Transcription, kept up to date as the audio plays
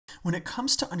When it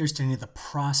comes to understanding the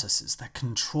processes that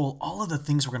control all of the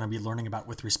things we're going to be learning about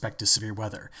with respect to severe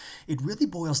weather, it really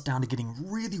boils down to getting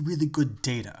really good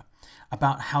data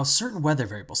about how certain weather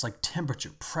variables like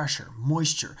temperature, pressure,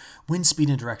 moisture, wind speed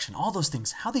and direction, all those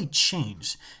things, how they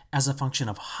change as a function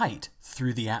of height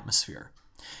through the atmosphere.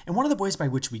 And one of the ways by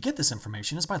which we get this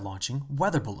information is by launching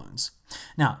weather balloons.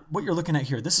 Now, what you're looking at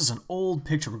here, this is an old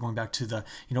picture. We're going back to the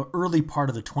early part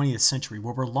of the 20th century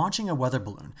where we're launching a weather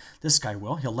balloon. This guy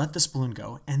he'll let this balloon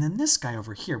go, and then this guy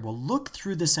over here will look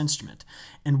through this instrument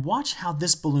and watch how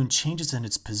this balloon changes in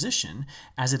its position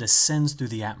as it ascends through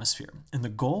the atmosphere. And the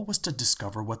goal was to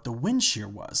discover what the wind shear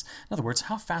was. In other words,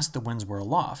 how fast the winds were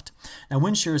aloft. Now,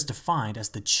 wind shear is defined as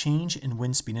the change in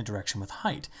wind speed and direction with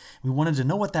height. We wanted to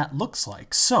know what that looks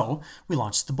like. So we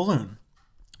launched the balloon.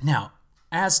 Now,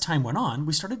 as time went on,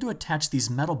 we started to attach these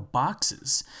metal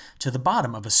boxes to the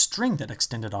bottom of a string that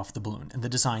extended off the balloon. And the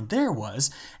design there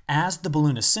was, as the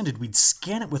balloon ascended, we'd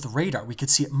scan it with radar. We could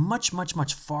see it much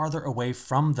farther away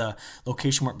from the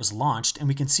location where it was launched, and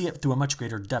we can see it through a much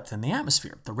greater depth in the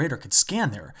atmosphere. The radar could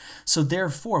scan there. So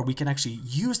therefore, we can actually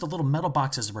use the little metal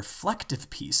box as a reflective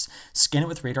piece, scan it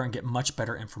with radar, and get much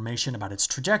better information about its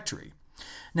trajectory.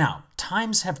 Now,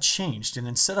 times have changed, and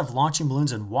instead of launching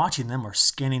balloons and watching them or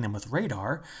scanning them with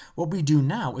radar, what we do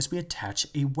now is we attach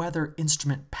a weather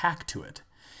instrument pack to it.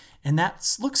 And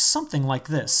that looks something like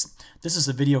this. This is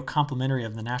a video complimentary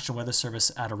of the National Weather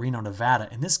Service at Reno, Nevada,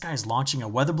 and this guy's launching a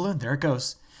weather balloon. There it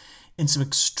goes. In some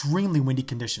extremely windy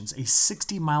conditions, a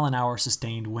 60-mile-an-hour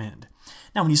sustained wind.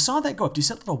 Now, when you saw that go up, do you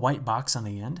see that little white box on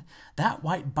the end? That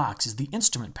white box is the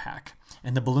instrument pack,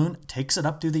 and the balloon takes it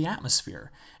up through the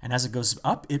atmosphere. And as it goes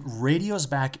up, it radios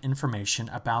back information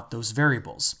about those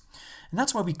variables. And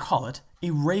that's why we call it a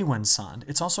ray wind sonde.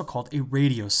 It's also called a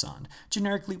radio sonde.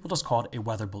 Generically, we'll just call it a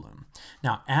weather balloon.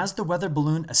 Now, as the weather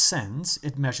balloon ascends,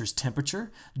 it measures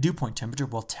temperature, dew point temperature.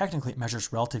 Well, technically, it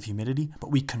measures relative humidity,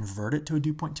 but we convert it to a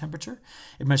dew point temperature.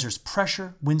 It measures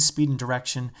pressure, wind speed, and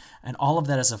direction, and all of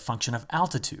that as a function of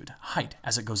altitude, height,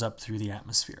 as it goes up through the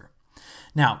atmosphere.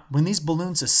 Now, when these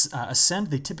balloons ascend,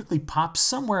 they typically pop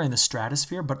somewhere in the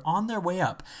stratosphere, but on their way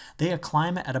up, they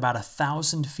climb at about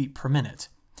 1,000 feet per minute.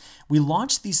 We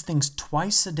launch these things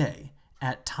twice a day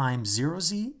at time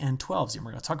 0Z and 12Z, and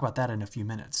we're going to talk about that in a few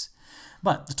minutes.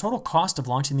 But the total cost of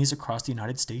launching these across the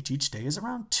United States each day is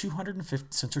around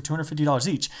 $250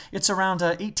 each. It's around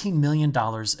 $18 million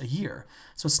a year.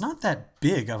 So it's not that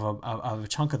big of a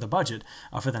chunk of the budget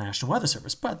for the National Weather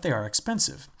Service, but they are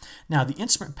expensive. Now, the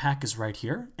instrument pack is right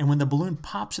here, and when the balloon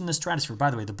pops in the stratosphere,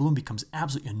 by the way, the balloon becomes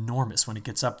absolutely enormous when it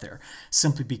gets up there,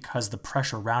 simply because the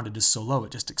pressure around it is so low,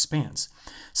 it just expands.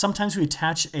 Sometimes we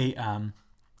attach a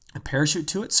parachute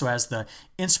to it, so as the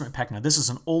instrument pack, now this is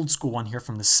an old school one here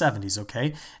from the 70s,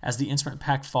 okay? As the instrument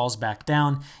pack falls back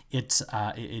down, it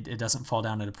doesn't fall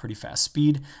down at a pretty fast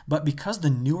speed, but because the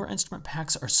newer instrument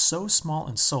packs are so small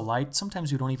and so light,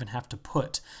 sometimes we don't even have to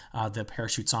put the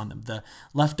parachutes on them. The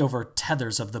leftover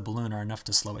tethers of the balloon are enough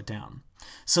to slow it down.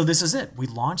 So this is it. We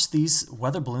launch these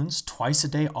weather balloons twice a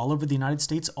day all over the United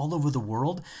States, all over the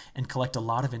world, and collect a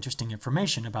lot of interesting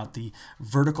information about the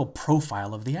vertical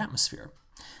profile of the atmosphere.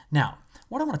 Now,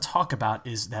 what I want to talk about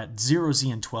is that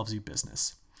 0Z and 12Z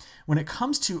business. When it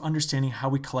comes to understanding how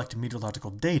we collect meteorological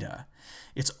data,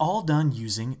 it's all done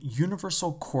using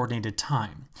Universal Coordinated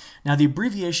Time. Now, the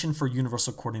abbreviation for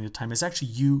Universal Coordinated Time is actually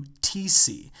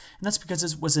UTC, and that's because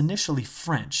it was initially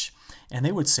French, and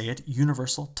they would say it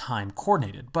Universal Time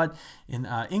Coordinated. But in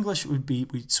English, we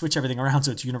switch everything around,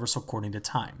 so it's Universal Coordinated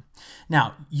Time.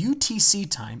 Now,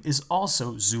 UTC time is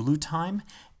also Zulu time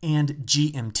and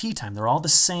GMT time. They're all the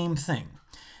same thing.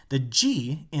 The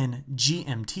G in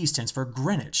GMT stands for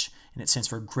Greenwich, and it stands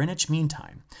for Greenwich Mean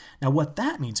Time. Now, what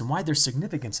that means and why there's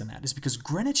significance in that is because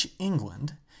Greenwich,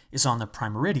 England, is on the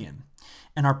prime meridian,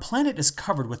 and our planet is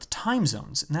covered with time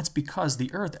zones, and that's because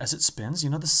the Earth, as it spins,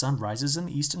 the sun rises in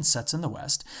the east and sets in the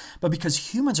west, but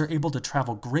because humans are able to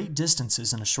travel great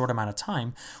distances in a short amount of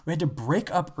time, we had to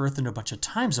break up Earth into a bunch of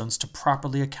time zones to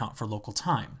properly account for local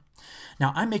time.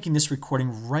 Now, I'm making this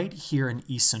recording right here in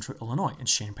East Central Illinois, in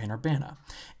Champaign, Urbana.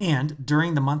 And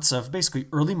during the months of basically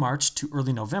early March to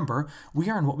early November, we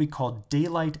are in what we call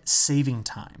daylight saving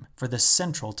time for the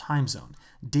central time zone,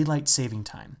 daylight saving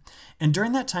time. And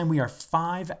during that time, we are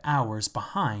 5 hours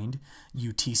behind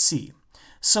UTC.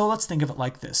 So let's think of it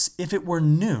like this. If it were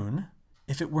noon,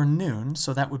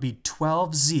 so that would be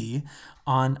 12Z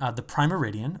on the prime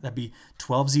meridian, that'd be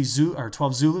 12Z Zulu, or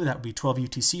 12 Zulu, that would be 12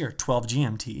 UTC or 12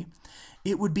 GMT.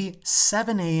 It would be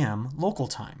 7 a.m. local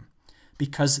time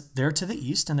because they're to the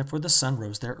east and therefore the sun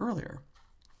rose there earlier.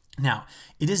 Now,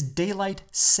 it is daylight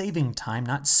saving time,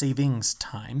 not savings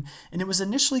time, and it was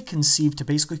initially conceived to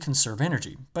basically conserve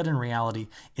energy, but in reality,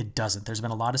 it doesn't. There's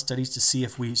been a lot of studies to see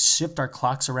if we shift our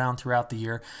clocks around throughout the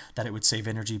year that it would save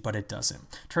energy, but it doesn't.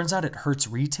 Turns out it hurts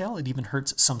retail, it even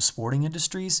hurts some sporting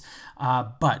industries,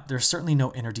 but there's certainly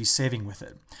no energy saving with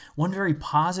it. One very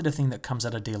positive thing that comes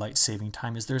out of daylight saving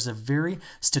time is there's a very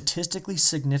statistically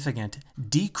significant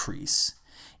decrease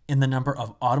in the number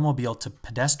of automobile to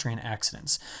pedestrian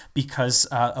accidents because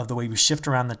of the way we shift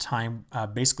around the time,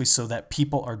 basically so that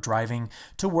people are driving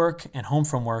to work and home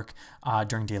from work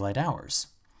during daylight hours.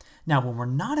 Now, when we're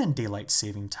not in daylight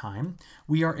saving time,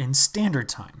 we are in standard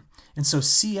time. And so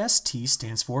CST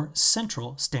stands for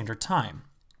Central Standard Time.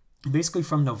 Basically,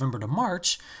 from November to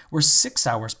March, we're 6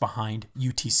 hours behind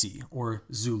UTC or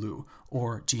Zulu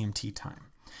or GMT time.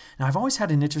 Now, I've always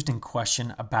had an interesting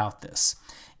question about this.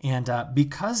 And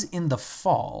because in the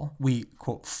fall, we,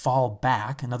 quote, fall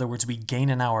back, in other words, we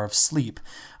gain an hour of sleep,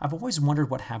 I've always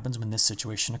wondered what happens when this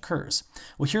situation occurs.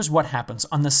 Well, here's what happens.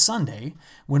 On the Sunday,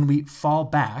 when we fall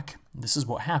back, this is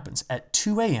what happens. At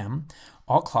 2 a.m.,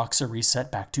 all clocks are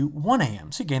reset back to 1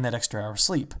 a.m., so you gain that extra hour of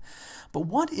sleep. But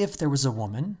what if there was a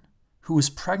woman who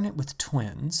was pregnant with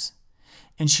twins,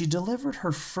 and she delivered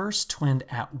her first twin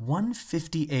at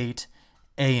 1:58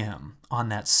 a.m. on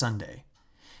that Sunday?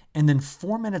 And then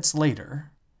 4 minutes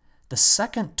later, the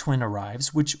second twin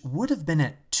arrives, which would have been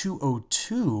at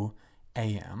 2:02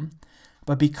 a.m.,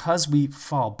 but because we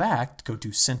fall back to go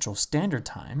to Central Standard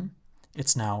Time,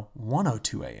 it's now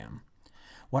 1:02 a.m.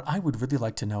 What I would really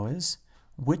like to know is,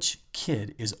 which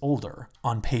kid is older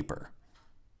on paper?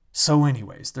 So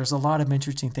anyways, there's a lot of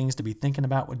interesting things to be thinking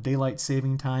about with daylight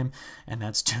saving time, and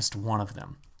that's just one of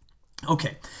them.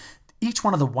 Okay. Each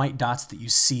one of the white dots that you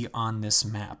see on this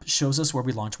map shows us where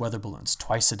we launch weather balloons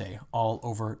twice a day all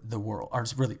over the world, or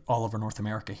really all over North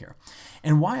America here.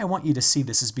 And why I want you to see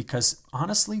this is because,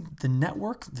 honestly, the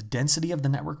network, the density of the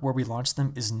network where we launch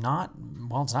them is not,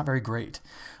 well, it's not very great.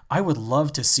 I would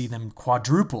love to see them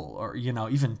quadruple or,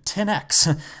 even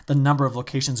 10x the number of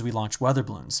locations we launch weather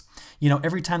balloons.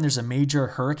 Every time there's a major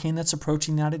hurricane that's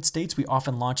approaching the United States, we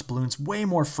often launch balloons way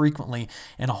more frequently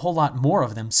and a whole lot more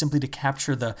of them simply to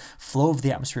capture the flow of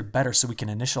the atmosphere better so we can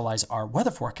initialize our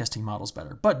weather forecasting models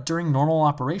better. But during normal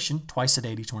operation, twice a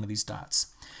day at each one of these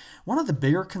dots. One of the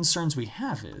bigger concerns we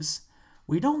have is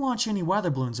we don't launch any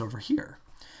weather balloons over here.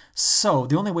 So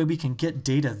the only way we can get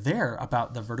data there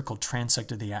about the vertical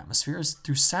transect of the atmosphere is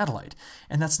through satellite,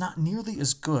 and that's not nearly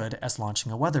as good as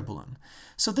launching a weather balloon.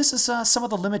 So this is some of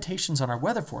the limitations on our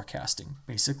weather forecasting.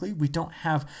 Basically, we don't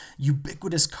have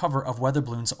ubiquitous cover of weather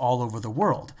balloons all over the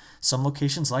world. Some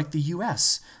locations like the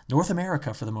US, North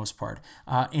America for the most part,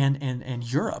 and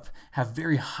Europe have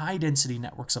very high density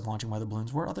networks of launching weather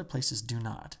balloons where other places do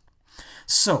not.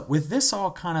 So with this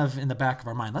all kind of in the back of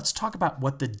our mind, let's talk about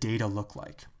what the data look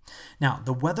like. Now,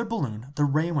 the weather balloon, the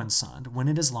Raywin sonde, when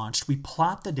it is launched, we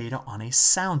plot the data on a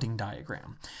sounding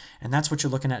diagram. And that's what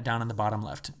you're looking at down in the bottom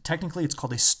left. Technically, it's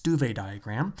called a Stuve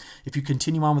diagram. If you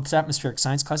continue on with atmospheric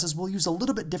science classes, we'll use a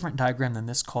little bit different diagram than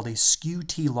this called a skew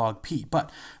T log P.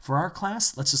 But for our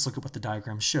class, let's just look at what the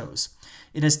diagram shows.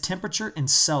 It has temperature in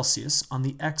Celsius on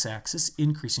the x-axis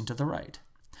increasing to the right.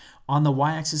 On the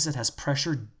y-axis, it has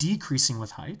pressure decreasing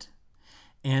with height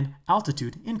and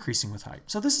altitude increasing with height.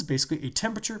 So this is basically a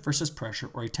temperature versus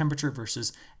pressure, or a temperature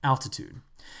versus altitude.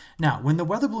 Now, when the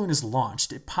weather balloon is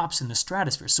launched, it pops in the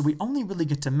stratosphere, so we only really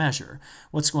get to measure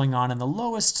what's going on in the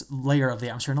lowest layer of the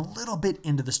atmosphere and a little bit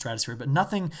into the stratosphere, but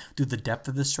nothing through the depth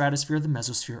of the stratosphere, the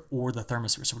mesosphere, or the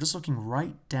thermosphere. So we're just looking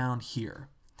right down here.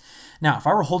 Now, if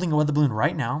I were holding a weather balloon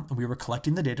right now and we were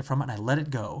collecting the data from it and I let it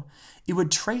go, it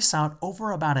would trace out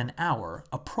over about an hour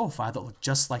a profile that looked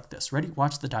just like this. Ready?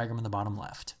 Watch the diagram in the bottom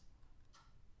left.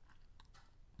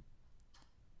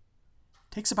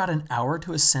 It takes about an hour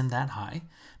to ascend that high,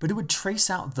 but it would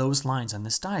trace out those lines on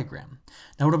this diagram.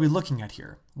 Now, what are we looking at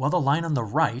here? Well, the line on the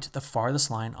right, the farthest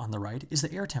line on the right, is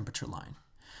the air temperature line.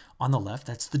 On the left,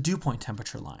 that's the dew point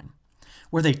temperature line.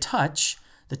 Where they touch,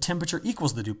 the temperature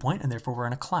equals the dew point, and therefore we're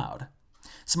in a cloud.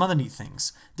 Some other neat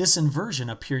things. This inversion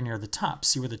up here near the top,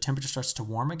 see where the temperature starts to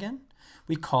warm again?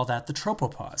 We call that the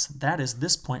tropopause. That is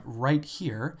this point right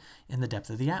here in the depth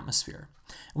of the atmosphere.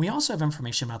 And we also have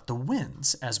information about the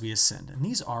winds as we ascend, and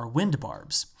these are wind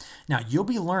barbs. Now, you'll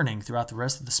be learning throughout the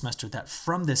rest of the semester that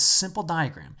from this simple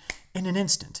diagram, in an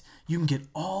instant, you can get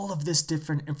all of this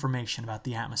different information about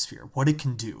the atmosphere, what it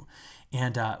can do.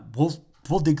 And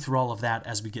we'll dig through all of that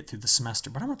as we get through the semester,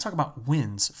 but I'm going to talk about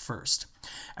winds first.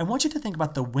 I want you to think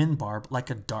about the wind barb like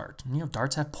a dart.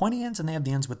 Darts have pointy ends and they have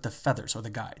the ends with the feathers or the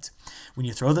guides. When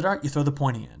you throw the dart, you throw the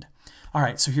pointy end. All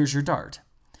right, so here's your dart.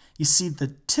 You see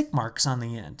the tick marks on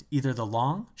the end, either the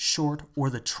long, short, or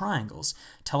the triangles,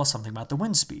 tell us something about the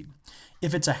wind speed.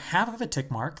 If it's a half of a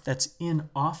tick mark that's in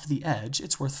off the edge,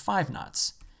 it's worth 5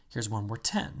 knots. Here's one worth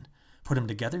 10. Put them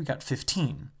together, you got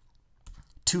 15.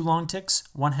 2 long ticks,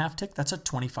 1 half tick, that's a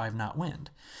 25 knot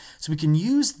wind. So we can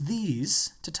use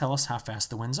these to tell us how fast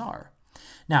the winds are.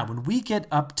 Now, when we get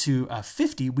up to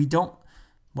 50, we don't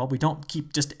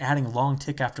keep just adding long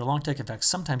tick after long tick. In fact,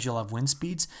 sometimes you'll have wind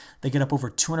speeds that get up over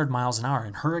 200 miles an hour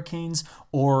in hurricanes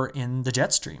or in the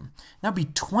jet stream. That'd be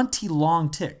 20 long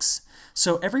ticks.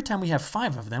 So every time we have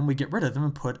 5 of them, we get rid of them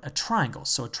and put a triangle.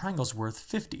 So a triangle's worth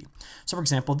 50. So for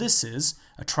example, this is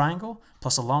a triangle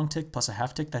plus a long tick plus a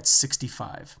half tick, that's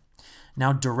 65.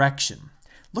 Now direction.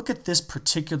 Look at this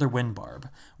particular wind barb.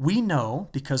 We know,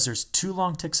 because there's 2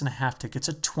 long ticks and a half tick, it's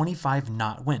a 25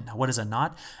 knot wind. Now what is a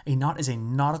knot? A knot is a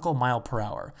nautical mile per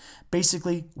hour.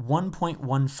 Basically,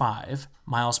 1.15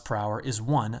 miles per hour is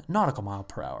 1 nautical mile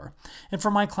per hour. And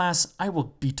for my class, I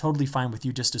will be totally fine with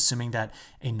you just assuming that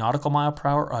a nautical mile per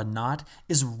hour, or a knot,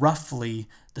 is roughly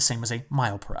the same as a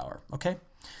mile per hour, okay?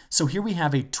 So here we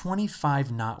have a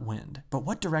 25 knot wind, but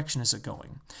what direction is it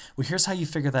going? Well, here's how you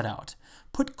figure that out.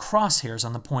 Put crosshairs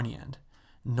on the pointy end.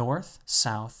 North,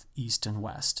 south, east, and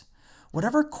west.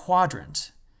 Whatever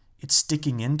quadrant it's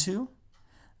sticking into,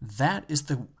 that is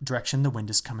the direction the wind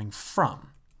is coming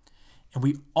from. And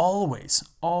we always,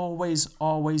 always,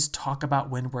 always talk about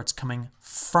wind where it's coming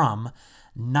from,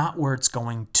 not where it's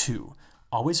going to.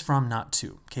 Always from, not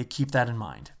to. Okay, keep that in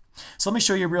mind. So let me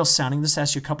show you a real sounding. This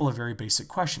asks you a couple of very basic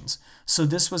questions. So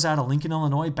this was out of Lincoln,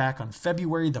 Illinois back on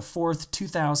February the 4th,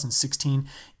 2016.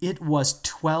 It was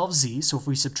 12Z. So if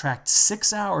we subtract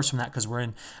 6 hours from that, because we're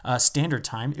in standard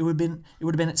time, it would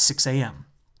have been at 6 a.m.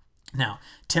 Now,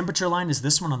 temperature line is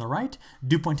this one on the right.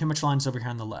 Dew point temperature line is over here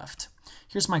on the left.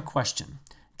 Here's my question.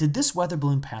 Did this weather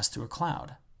balloon pass through a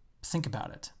cloud? Think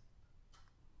about it.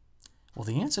 Well,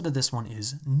 the answer to this one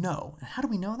is no. And how do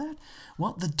we know that?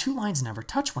 Well, the 2 lines never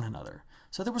touch one another.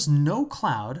 So there was no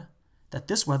cloud that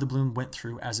this weather balloon went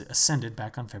through as it ascended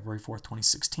back on February 4th,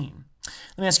 2016.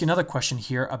 Let me ask you another question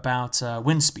here about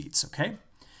wind speeds, okay?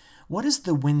 What is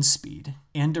the wind speed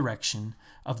and direction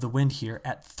of the wind here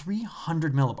at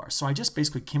 300 millibars? So I just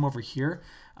basically came over here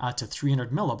to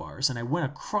 300 millibars, and I went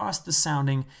across the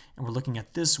sounding, and we're looking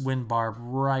at this wind barb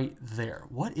right there.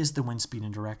 What is the wind speed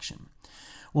and direction?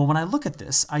 Well, when I look at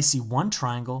this, I see 1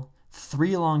 triangle,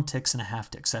 3 long ticks, and a half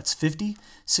tick. So that's 50,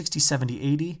 60, 70,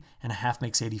 80, and a half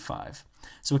makes 85.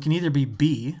 So it can either be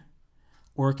B,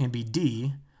 or it can be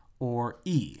D, or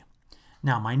E.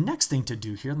 Now, my next thing to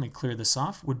do here, let me clear this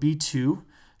off, would be to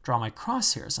draw my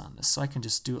crosshairs on this. So I can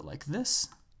just do it like this.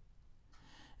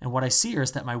 And what I see here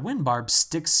is that my wind barb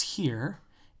sticks here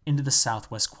into the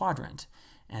southwest quadrant.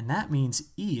 And that means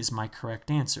E is my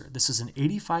correct answer. This is an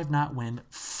 85 knot wind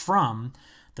from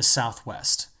the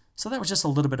southwest. So that was just a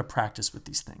little bit of practice with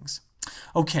these things.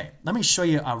 Okay, let me show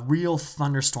you a real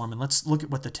thunderstorm, and let's look at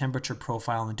what the temperature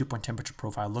profile and the dew point temperature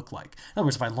profile look like. In other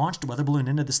words, if I launched a weather balloon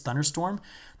into this thunderstorm,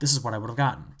 this is what I would have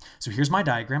gotten. So here's my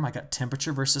diagram. I got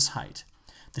temperature versus height.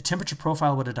 The temperature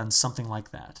profile would have done something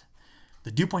like that.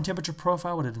 The dew point temperature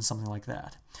profile would have done something like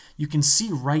that. You can see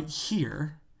right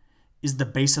here is the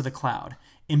base of the cloud,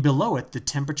 and below it, the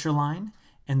temperature line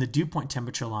and the dew point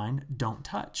temperature line don't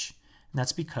touch. And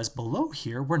that's because below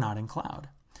here, we're not in cloud.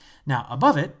 Now,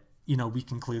 above it, we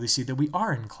can clearly see that we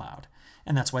are in cloud.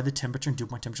 And that's why the temperature and dew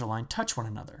point temperature line touch one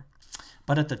another.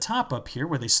 But at the top up here,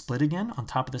 where they split again, on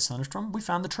top of this thunderstorm, we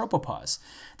found the tropopause.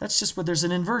 That's just where there's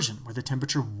an inversion, where the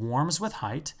temperature warms with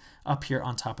height up here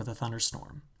on top of the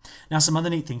thunderstorm. Now, some other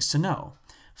neat things to know.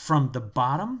 From the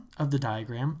bottom of the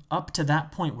diagram up to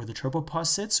that point where the tropopause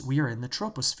sits, we are in the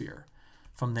troposphere.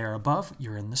 From there above,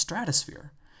 you're in the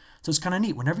stratosphere. So it's kind of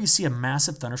neat. Whenever you see a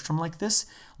massive thunderstorm like this,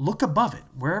 look above it.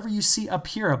 Wherever you see up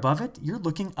here above it, you're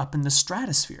looking up in the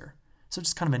stratosphere. So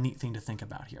just kind of a neat thing to think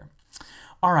about here.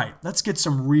 All right, let's get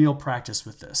some real practice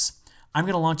with this. I'm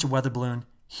going to launch a weather balloon.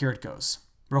 Here it goes.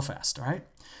 Real fast, all right?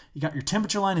 You got your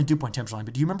temperature line and dew point temperature line,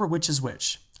 but do you remember which is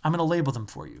which? I'm going to label them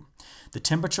for you. The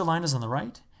temperature line is on the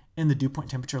right, and the dew point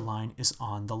temperature line is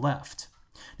on the left.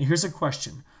 Now here's a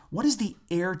question. What is the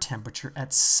air temperature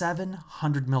at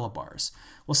 700 millibars?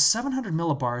 Well, 700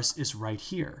 millibars is right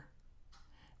here.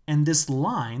 And this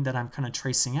line that I'm kind of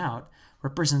tracing out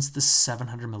represents the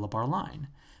 700 millibar line,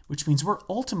 which means we're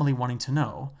ultimately wanting to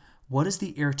know what is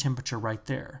the air temperature right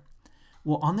there.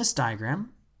 Well, on this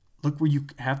diagram, look where you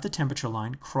have the temperature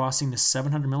line crossing the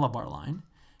 700 millibar line.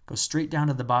 Go straight down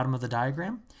to the bottom of the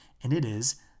diagram, and it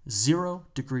is 0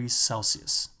 degrees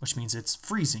Celsius, which means it's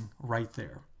freezing right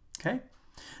there. Okay?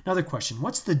 Another question,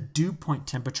 what's the dew point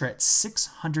temperature at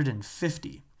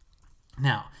 650?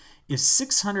 Now, if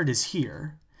 600 is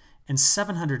here and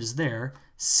 700 is there,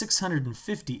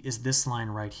 650 is this line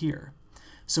right here.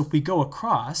 So if we go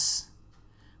across,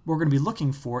 what we're going to be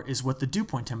looking for is what the dew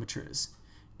point temperature is.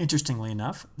 Interestingly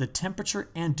enough, the temperature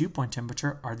and dew point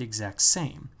temperature are the exact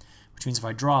same, which means if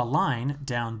I draw a line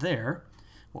down there,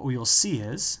 what we will see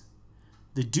is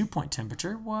the dew point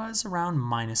temperature was around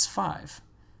 -5.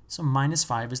 So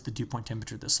 -5 is the dew point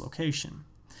temperature at this location.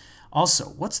 Also,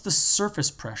 what's the surface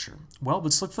pressure? Well,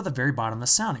 let's look for the very bottom of the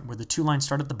sounding, where the two lines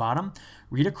start at the bottom,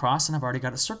 read across, and I've already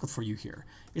got it circled for you here.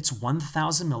 It's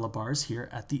 1,000 millibars here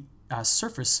at the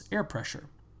surface air pressure.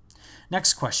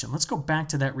 Next question, let's go back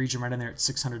to that region right in there at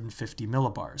 650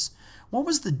 millibars. What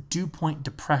was the dew point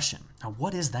depression? Now,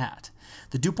 what is that?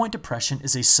 The dew point depression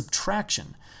is a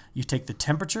subtraction. You take the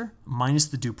temperature minus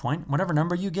the dew point. Whatever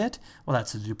number you get, well,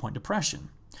 that's the dew point depression.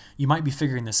 You might be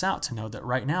figuring this out to know that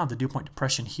right now the dew point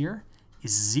depression here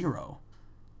is 0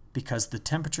 because the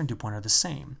temperature and dew point are the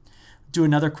same. Do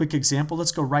another quick example.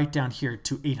 Let's go right down here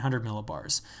to 800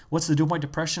 millibars. What's the dew point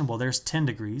depression? Well, there's 10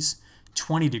 degrees,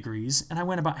 20 degrees, and I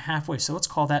went about halfway. So let's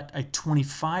call that a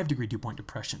 25-degree dew point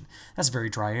depression. That's very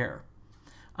dry air.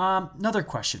 Another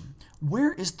question.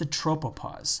 Where is the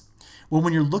tropopause? Well,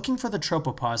 when you're looking for the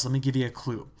tropopause, let me give you a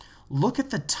clue. Look at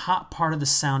the top part of the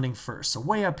sounding first, so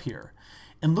way up here.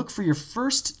 And look for your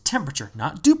first temperature,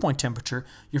 not dew point temperature,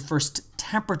 your first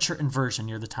temperature inversion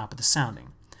near the top of the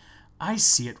sounding. I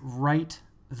see it right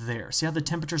there. See how the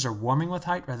temperatures are warming with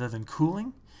height rather than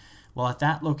cooling? Well, at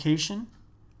that location,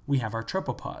 we have our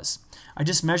tropopause. I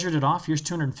just measured it off. Here's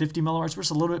 250 millibars. We're just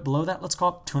a little bit below that. Let's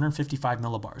call it 255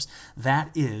 millibars.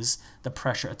 That is the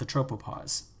pressure at the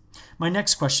tropopause. My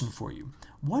next question for you.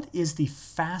 What is the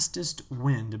fastest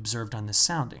wind observed on this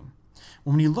sounding?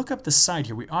 When you look up the side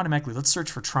here, we automatically, let's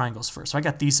search for triangles first. So I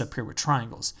got these up here with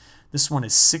triangles. This one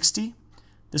is 60.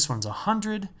 This one's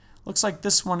 100. Looks like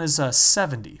this one is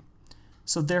 70.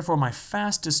 So therefore, my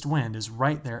fastest wind is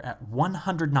right there at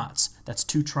 100 knots. That's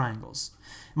 2 triangles.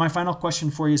 My final question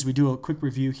for you as we do a quick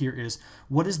review here is,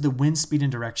 what is the wind speed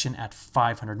and direction at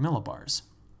 500 millibars?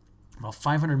 Well,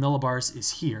 500 millibars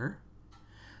is here.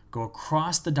 Go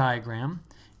across the diagram,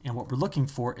 and what we're looking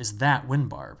for is that wind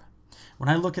barb. When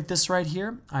I look at this right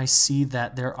here, I see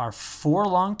that there are 4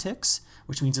 long ticks,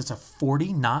 which means it's a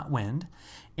 40-knot wind.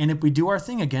 And if we do our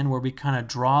thing again, where we kind of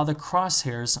draw the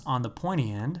crosshairs on the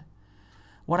pointy end,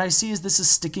 what I see is this is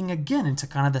sticking again into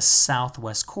kind of the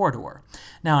southwest corridor.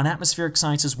 Now, in Atmospheric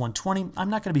Sciences 120, I'm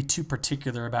not going to be too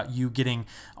particular about you getting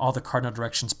all the cardinal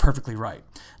directions perfectly right.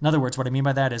 In other words, what I mean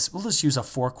by that is we'll just use a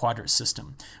 4-quadrant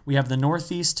system. We have the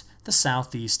northeast, the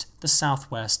southeast, the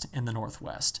southwest, and the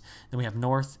northwest. Then we have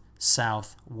north,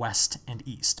 south, west, and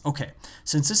east. Okay,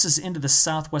 since this is into the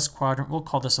southwest quadrant, we'll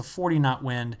call this a 40-knot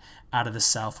wind out of the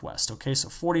southwest. Okay, so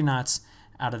 40 knots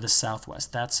out of the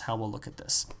southwest. That's how we'll look at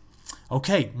this.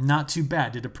 Okay, not too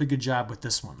bad. Did a pretty good job with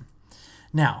this one.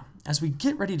 Now, as we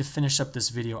get ready to finish up this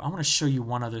video, I want to show you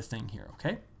one other thing here,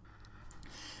 okay?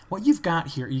 What you've got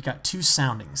here, you've got 2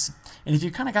 soundings. And if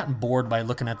you've kind of gotten bored by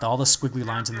looking at all the squiggly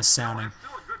lines in the sounding,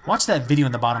 watch that video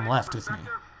in the bottom left with me.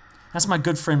 That's my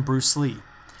good friend Bruce Lee.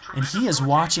 And he is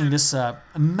watching this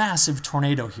massive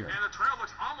tornado here. And the trail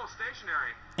looks almost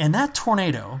stationary. And that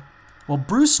tornado, well,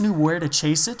 Bruce knew where to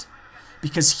chase it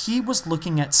because he was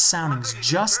looking at soundings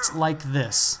just like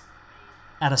this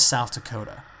out of South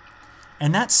Dakota.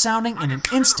 And that sounding, in an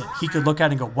instant, he could look at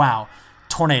it and go, wow,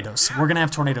 tornadoes. We're going to have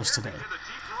tornadoes today.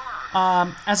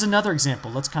 As another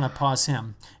example, let's kind of pause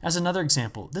him. As another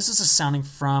example, this is a sounding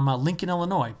from Lincoln,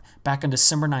 Illinois, back on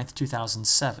December 9th,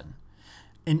 2007.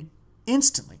 And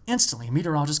instantly, a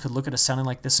meteorologist could look at a sounding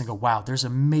like this and go, wow, there's a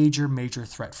major, major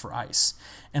threat for ice.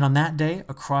 And on that day,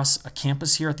 across a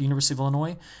campus here at the University of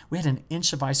Illinois, we had an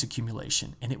inch of ice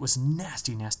accumulation, and it was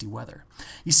nasty, nasty weather.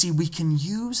 You see, we can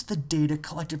use the data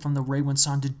collected from the Ray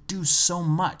Winson to do so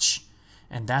much.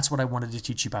 And that's what I wanted to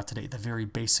teach you about today, the very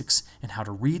basics and how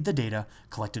to read the data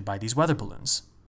collected by these weather balloons.